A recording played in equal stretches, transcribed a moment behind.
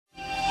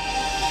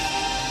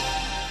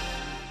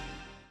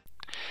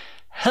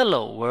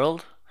Hello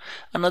world!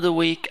 Another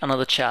week,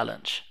 another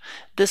challenge.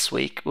 This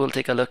week we'll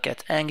take a look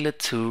at Angular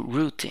 2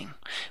 routing.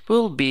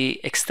 We'll be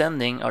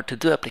extending our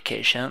to-do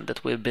application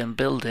that we've been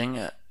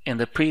building in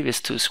the previous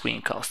two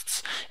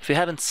screencasts. If you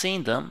haven't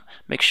seen them,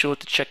 make sure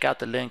to check out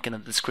the link in the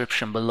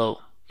description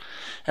below.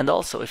 And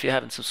also, if you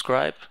haven't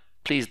subscribed,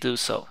 please do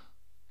so.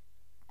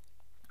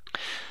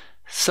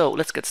 So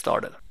let's get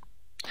started.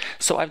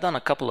 So I've done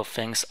a couple of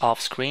things off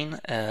screen.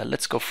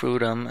 Let's go through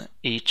them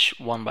each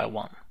one by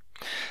one.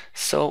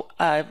 So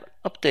I've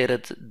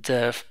updated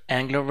the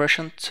Angular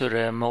version to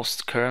the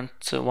most current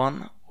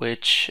one,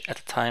 which at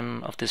the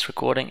time of this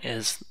recording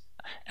is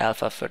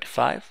Alpha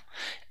 35,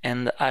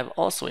 and I've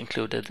also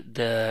included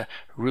the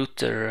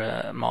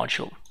router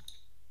module.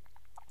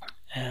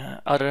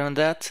 Other than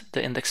that,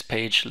 the index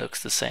page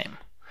looks the same.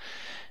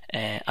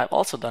 I've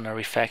also done a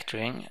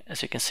refactoring.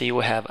 As you can see,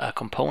 we have a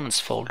components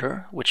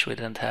folder, which we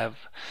didn't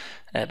have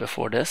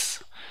before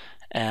this.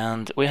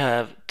 And we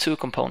have two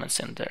components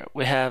in there.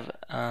 We have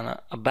an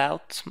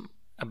about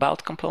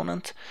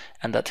component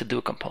and a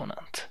to-do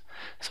component.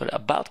 So the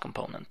about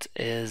component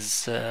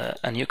is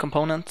a new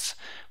component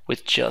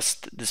which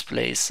just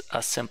displays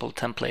a simple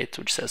template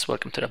which says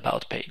welcome to the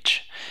about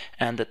page.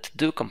 And the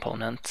to-do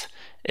component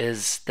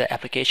is the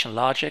application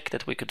logic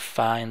that we could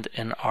find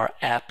in our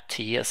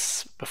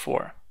app.ts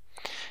before.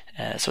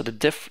 So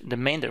the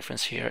main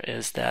difference here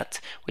is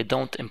that we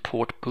don't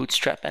import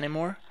Bootstrap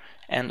anymore,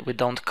 and we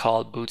don't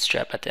call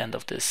Bootstrap at the end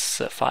of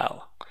this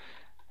file,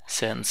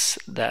 since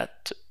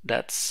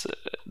that's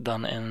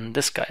done in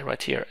this guy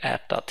right here,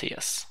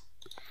 app.ts.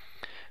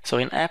 So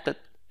in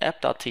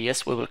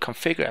app.ts we will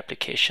configure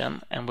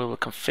application and we will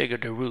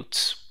configure the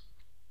routes.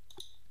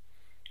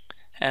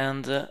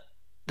 And the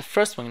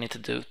first thing we need to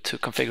do to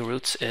configure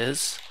routes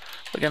is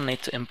we're going to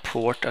need to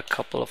import a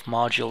couple of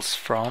modules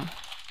from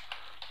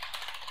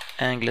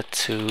Angular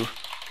 2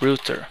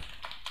 router.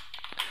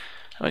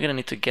 We're going to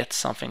need to get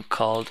something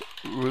called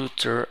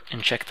router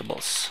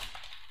injectables.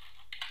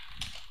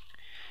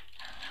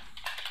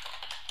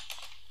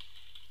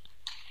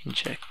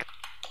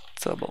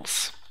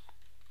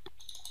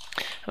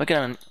 We're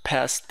going to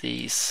pass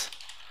these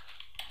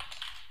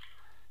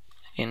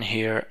in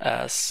here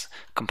as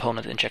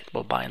component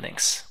injectable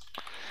bindings.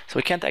 So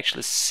we can't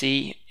actually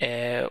see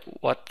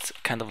what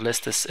kind of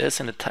list this is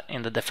in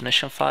the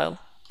definition file,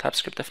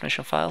 TypeScript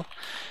definition file.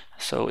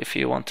 So if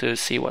you want to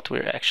see what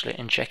we're actually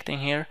injecting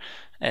here,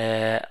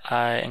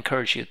 I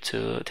encourage you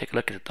to take a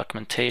look at the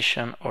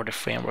documentation or the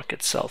framework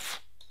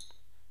itself.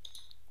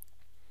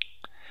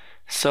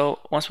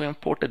 So once we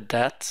imported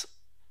that,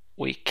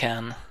 we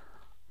can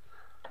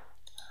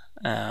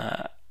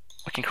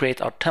create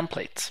our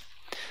template.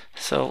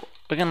 So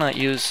we're gonna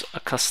use a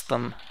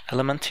custom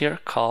element here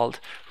called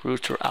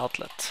router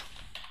outlet.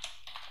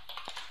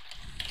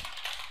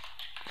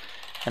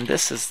 And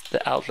this is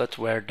the outlet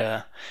where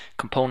the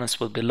components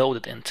will be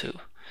loaded into.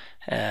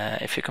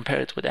 If you compare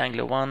it with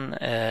Angular 1,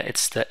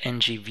 it's the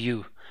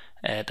ngview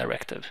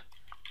directive.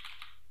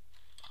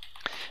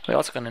 We're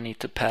also going to need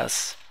to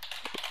pass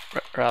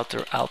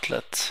router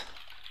outlet.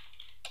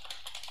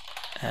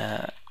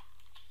 That's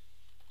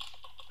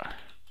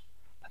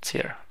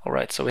here.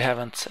 Alright, so we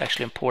haven't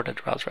actually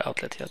imported router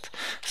outlet yet.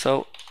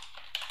 So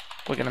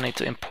we're going to need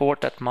to import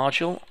that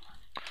module,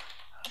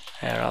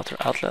 router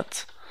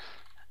outlet.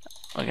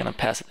 We're going to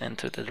pass it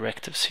into the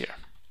directives here.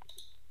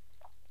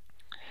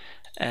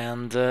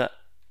 And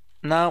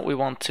now we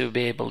want to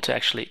be able to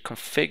actually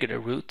configure the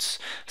routes.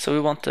 So we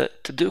want the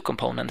to-do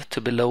component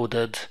to be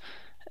loaded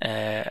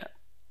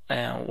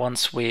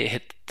once we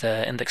hit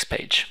the index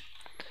page.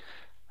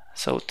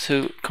 So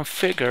to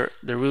configure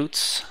the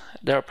routes,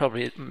 there are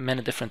probably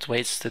many different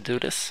ways to do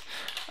this.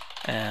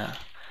 Bear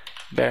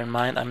in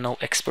mind, I'm no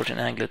expert in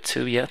Angular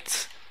 2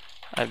 yet.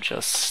 I've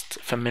just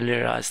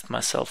familiarized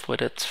myself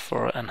with it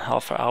for an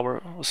half an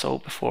hour or so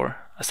before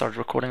I started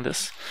recording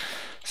this.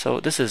 So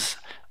this is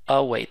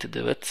a way to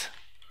do it.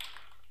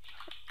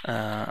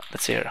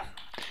 Let's see here.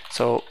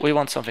 So we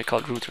want something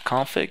called router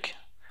config,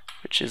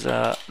 which is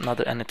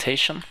another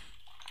annotation,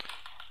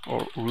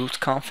 or root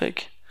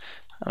config.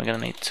 And we're going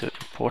to need to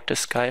import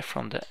this guy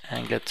from the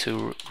Angular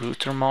 2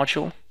 router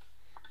module.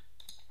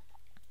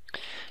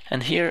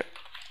 And here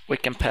we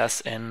can pass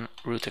in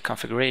router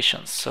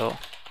configurations. So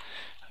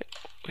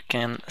we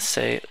can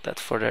say that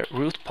for the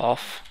root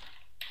path,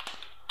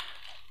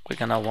 we're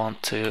gonna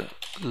want to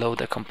load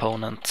a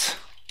component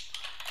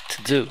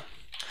to do.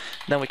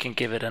 Then we can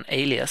give it an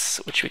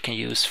alias, which we can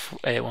use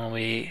when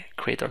we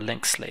create our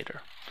links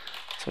later.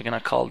 So we're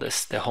gonna call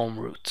this the home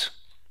route.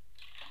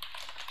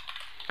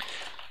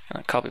 I'm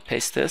gonna copy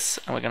paste this,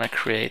 and we're gonna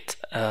create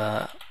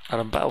an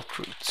about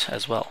route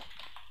as well.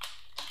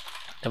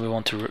 Then we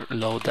want to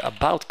load the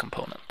about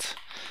component.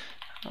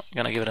 I'm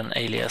gonna give it an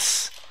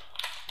alias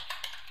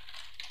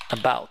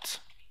about.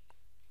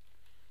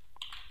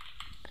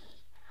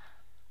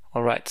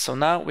 Alright, so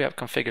now we have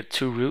configured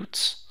two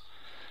routes,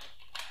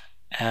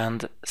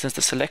 and since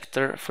the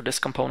selector for this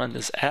component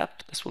is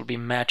app, this will be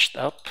matched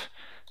up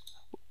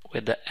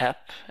with the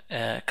app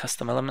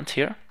custom element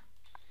here,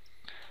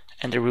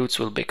 and the routes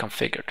will be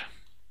configured.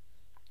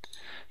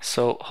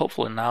 So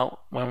hopefully now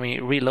when we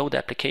reload the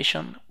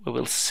application, we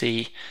will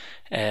see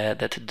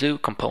the to-do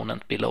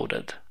component be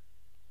loaded,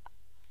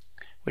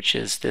 which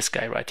is this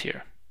guy right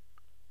here.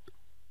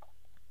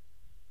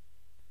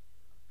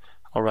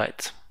 All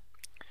right,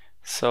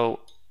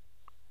 so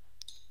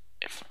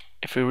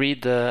if we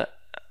read the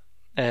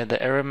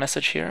error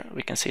message here,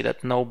 we can see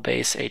that no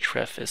base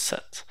href is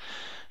set.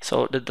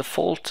 So the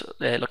default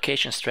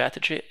location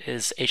strategy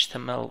is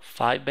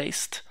HTML5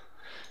 based,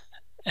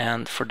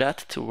 and for that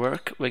to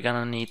work, we're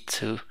gonna need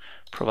to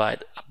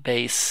provide a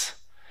base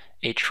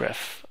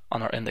href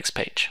on our index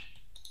page.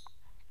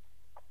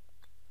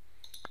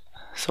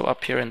 So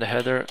up here in the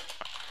header,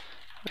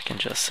 we can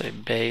just say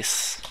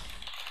base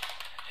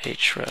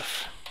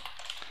href,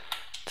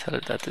 tell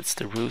it that it's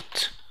the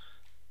root.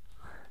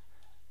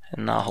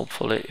 And now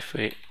hopefully if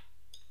we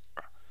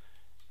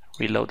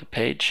reload the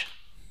page,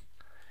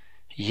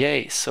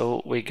 yay,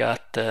 so we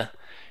got the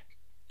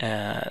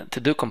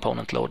to-do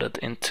component loaded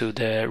into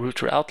the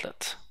router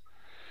outlet.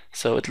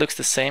 So it looks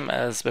the same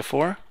as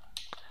before,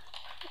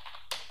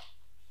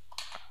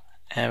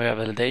 and we have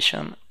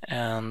validation,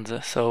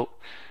 and so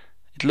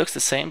it looks the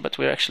same, but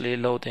we're actually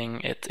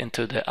loading it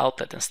into the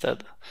outlet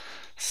instead.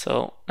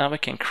 So now we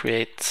can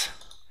create,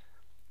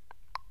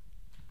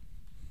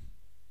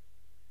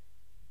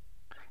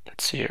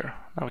 let's see here,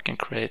 now we can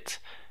create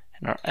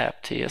in our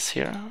app.ts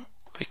here,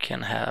 we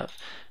can have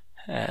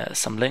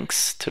some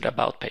links to the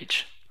about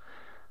page.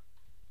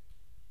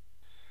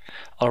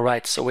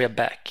 Alright, so we are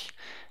back.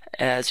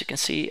 As you can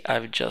see,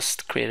 I've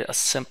just created a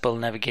simple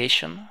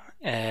navigation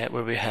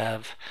where we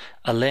have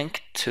a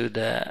link to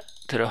the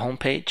home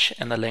page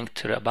and a link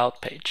to the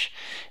about page,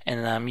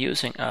 and I'm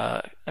using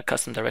a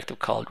custom directive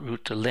called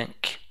router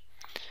link.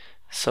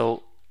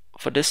 So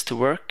for this to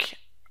work,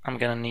 I'm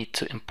gonna need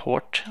to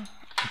import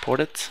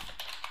it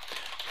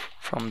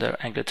from the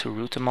Angular 2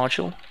 router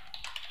module,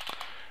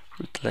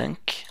 root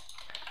link,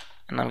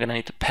 and I'm gonna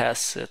need to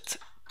pass it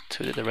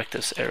to the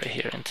directives area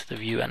here into the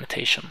view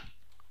annotation.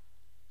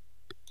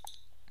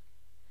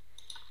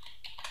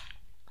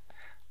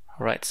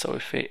 Alright, so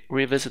if we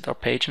revisit our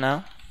page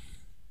now,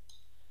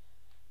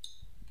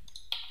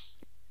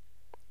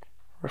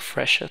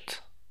 refresh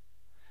it,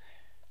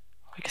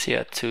 we can see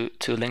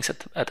two links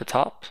at the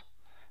top.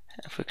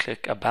 If we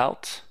click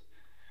about,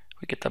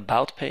 we get the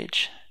about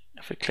page.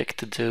 If we click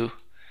to do,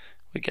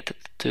 we get the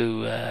to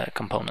do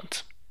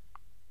component.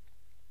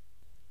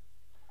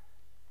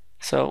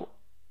 So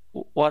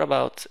what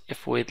about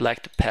if we'd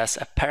like to pass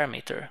a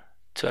parameter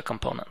to a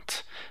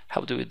component?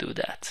 How do we do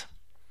that?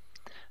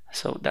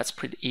 So that's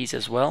pretty easy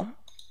as well.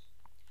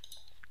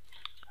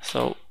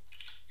 So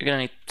you're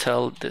gonna need to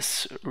tell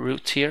this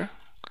root here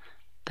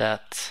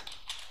that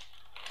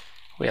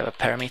we have a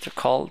parameter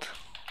called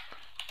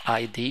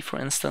ID, for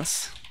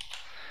instance,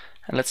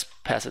 and let's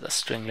pass it a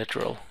string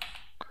literal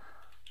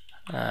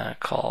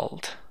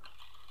called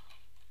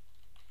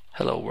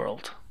hello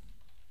world.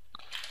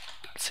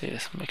 Let's see,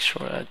 let's make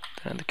sure I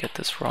didn't get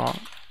this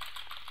wrong.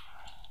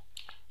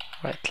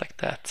 Right, like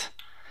that.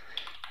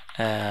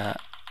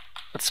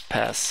 Let's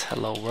pass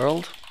hello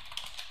world.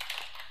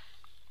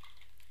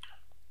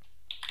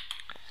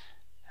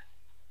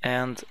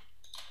 And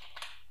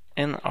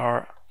in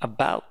our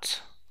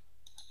about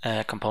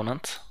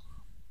component,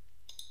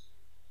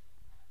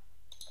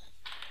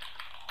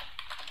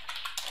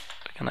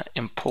 we're gonna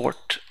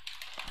import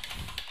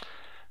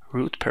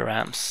root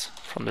params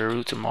from the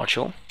router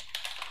module.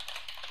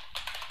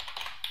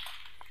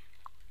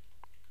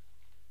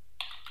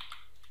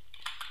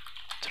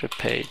 To the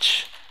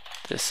page,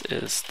 this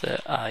is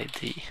the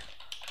ID,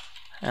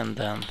 and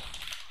then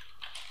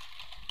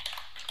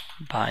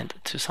bind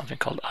to something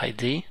called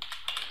ID.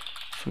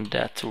 For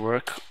that to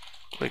work,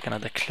 we're gonna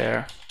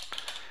declare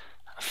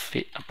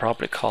a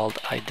property called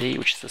ID,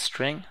 which is a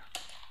string,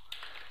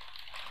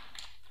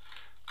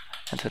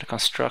 and to the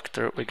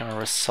constructor we're gonna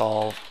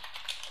resolve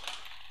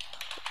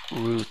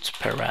root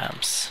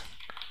params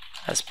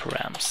as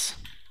params,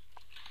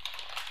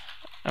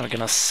 and we're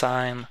gonna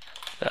assign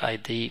the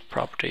ID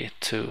property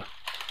to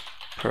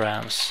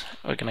params.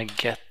 We're gonna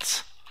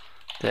get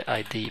the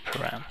ID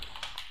param.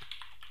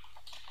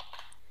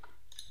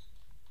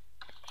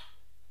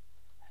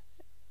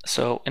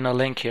 So in our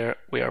link here,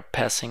 we are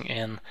passing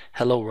in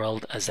hello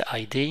world as the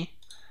ID,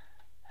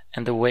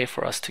 and the way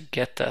for us to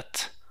get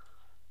that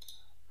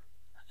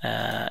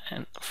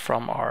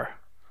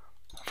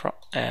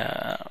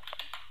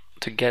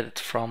to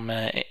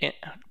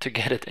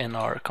get it in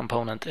our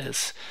component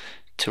is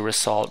to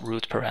resolve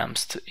root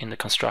params in the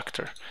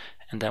constructor,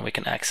 and then we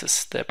can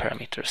access the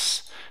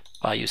parameters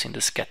by using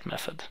this get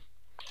method.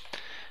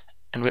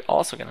 And we're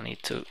also going to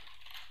need to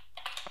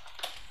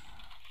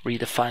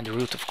redefine the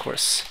root, of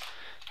course,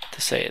 to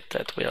say it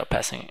that we are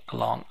passing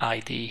along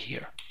ID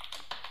here.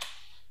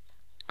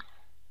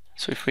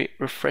 So if we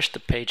refresh the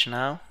page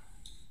now,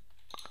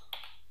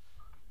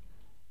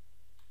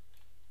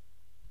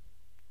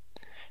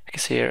 you can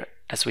see here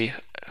as we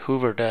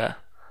hover the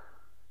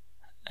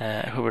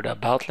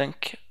about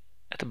link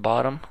at the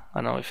bottom.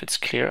 I don't know if it's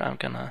clear. I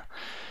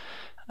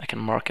can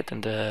mark it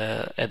in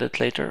the edit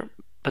later,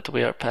 but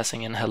we are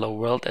passing in hello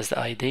world as the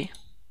ID.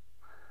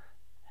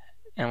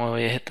 And when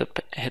we hit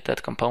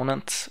that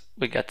component,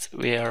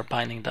 we are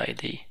binding the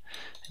ID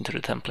into the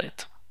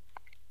template.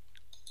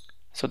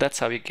 So that's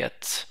how you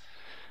get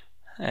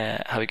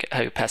how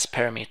you pass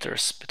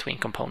parameters between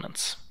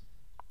components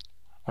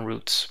on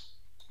routes.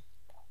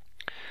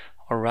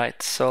 All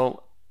right,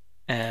 so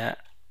I'm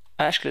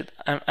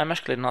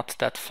actually not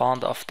that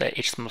fond of the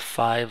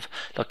HTML5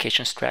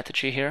 location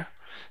strategy here,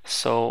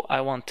 so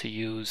I want to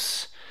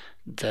use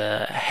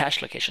the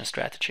hash location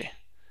strategy.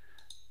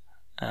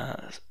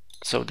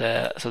 So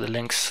the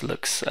links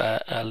looks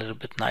a little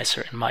bit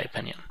nicer in my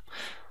opinion.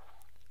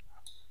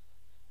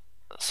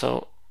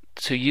 So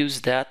to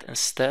use that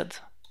instead,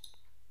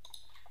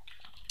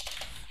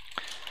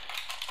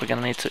 we're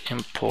gonna need to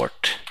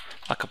import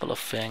a couple of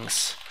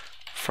things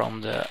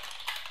from the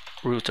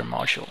router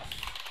module.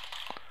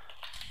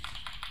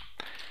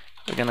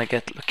 We're gonna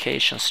get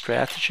location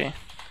strategy.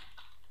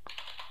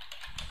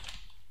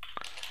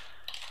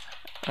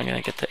 I'm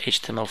gonna get the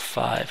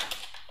HTML5.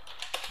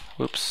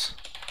 Whoops.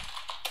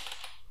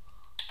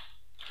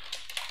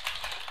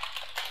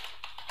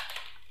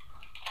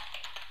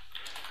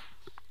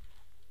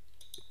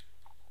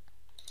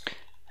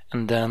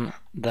 And then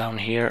down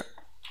here,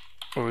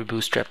 where we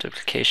bootstrap the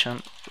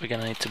application, we're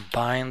gonna need to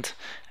bind,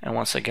 and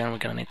once again we're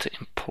gonna need to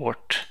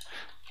import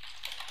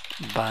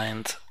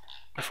bind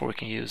before we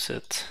can use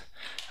it.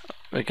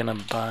 We're gonna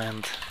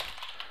bind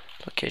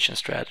location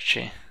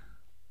strategy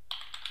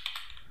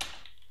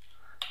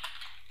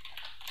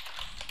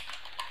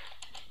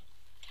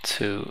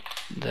to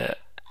the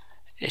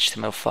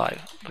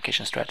HTML5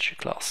 location strategy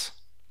class.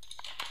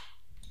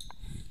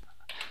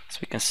 So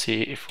we can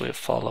see if we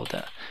follow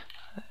that.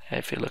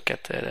 If you look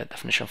at the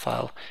definition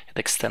file, it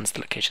extends the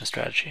location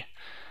strategy.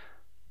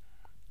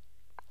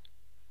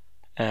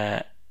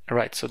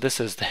 Right, so this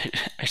is the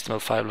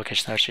HTML5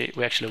 location strategy.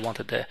 We actually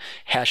wanted the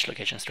hash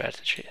location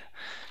strategy.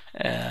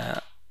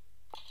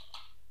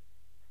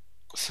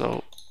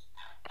 So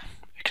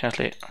we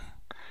can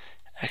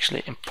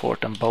actually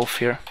import them both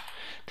here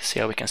to see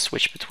how we can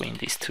switch between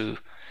these two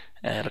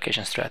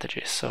location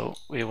strategies. So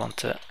we want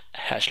the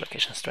hash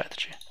location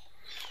strategy.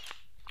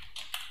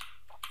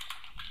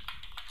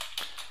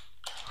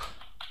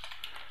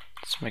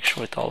 Let's make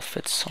sure it all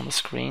fits on the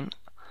screen.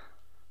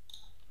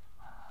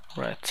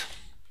 Right.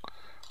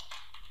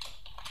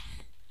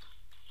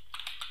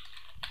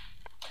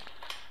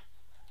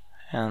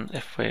 And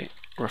if we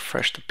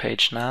refresh the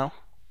page now,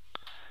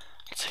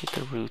 let's hit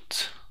the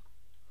root.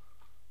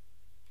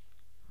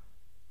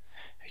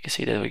 You can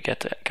see that we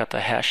got the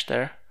hash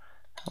there.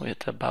 We hit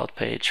the about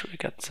page, we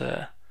got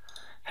the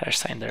hash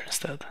sign there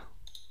instead.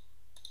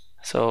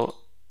 So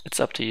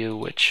it's up to you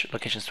which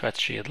location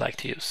strategy you'd like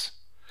to use.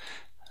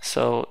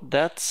 So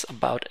that's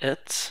about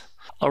it.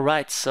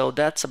 Alright, so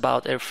that's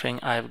about everything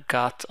I've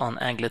got on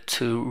Angular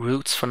 2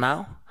 routes for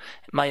now.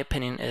 My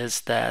opinion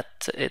is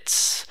that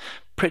it's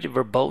pretty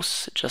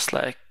verbose, just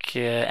like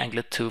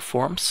Angular 2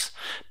 forms,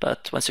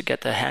 but once you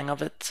get the hang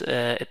of it,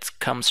 it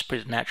comes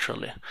pretty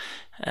naturally.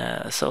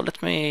 So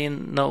let me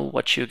know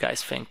what you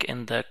guys think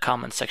in the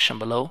comment section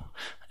below,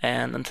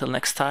 and until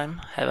next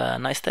time, have a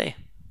nice day.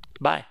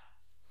 Bye.